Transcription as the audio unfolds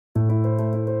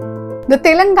The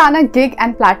Telangana Gig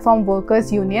and Platform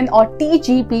Workers Union or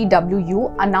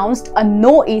TGPWU announced a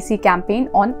no AC campaign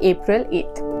on April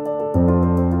 8th.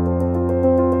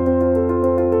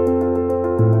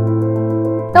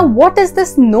 Now, what is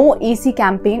this no AC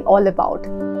campaign all about?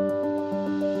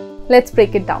 Let's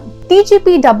break it down.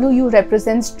 TGPWU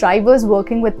represents drivers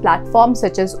working with platforms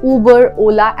such as Uber,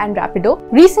 Ola and Rapido.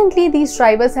 Recently, these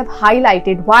drivers have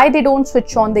highlighted why they don't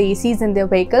switch on the ACs in their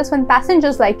vehicles when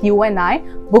passengers like you and I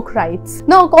book rides.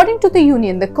 Now, according to the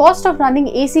union, the cost of running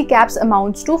AC cabs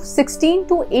amounts to 16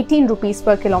 to 18 rupees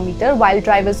per kilometer, while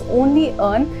drivers only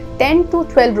earn 10 to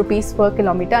 12 rupees per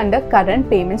kilometer under current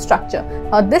payment structure.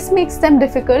 Now, this makes them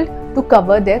difficult to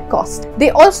cover their cost.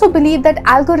 They also believe that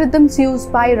algorithms used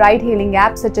by ride-hailing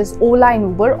apps such as Ola and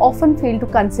Uber often fail to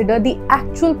consider the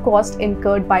actual cost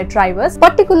incurred by drivers,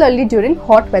 particularly during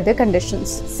hot weather conditions.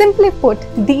 Simply put,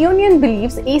 the union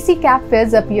believes AC cab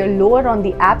fares appear lower on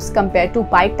the apps compared to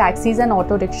bike taxis and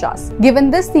auto rickshaws. Given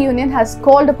this, the union has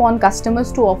called upon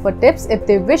customers to offer tips if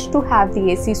they wish to have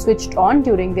the AC switched on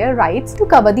during their rides to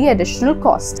cover the additional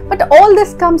cost. But all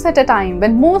this comes at a time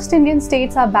when most Indian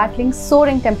states are battling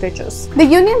soaring temperatures. The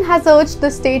union has urged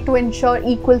the state to ensure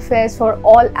equal fares for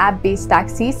all app-based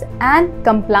taxis and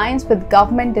compliance with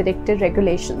government-directed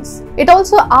regulations. It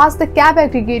also asked the cab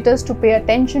aggregators to pay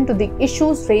attention to the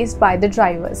issues raised by the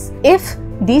drivers. If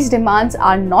these demands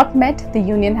are not met, the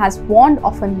union has warned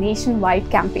of a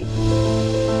nationwide campaign.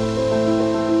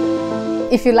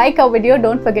 If you like our video,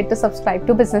 don't forget to subscribe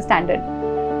to Business Standard.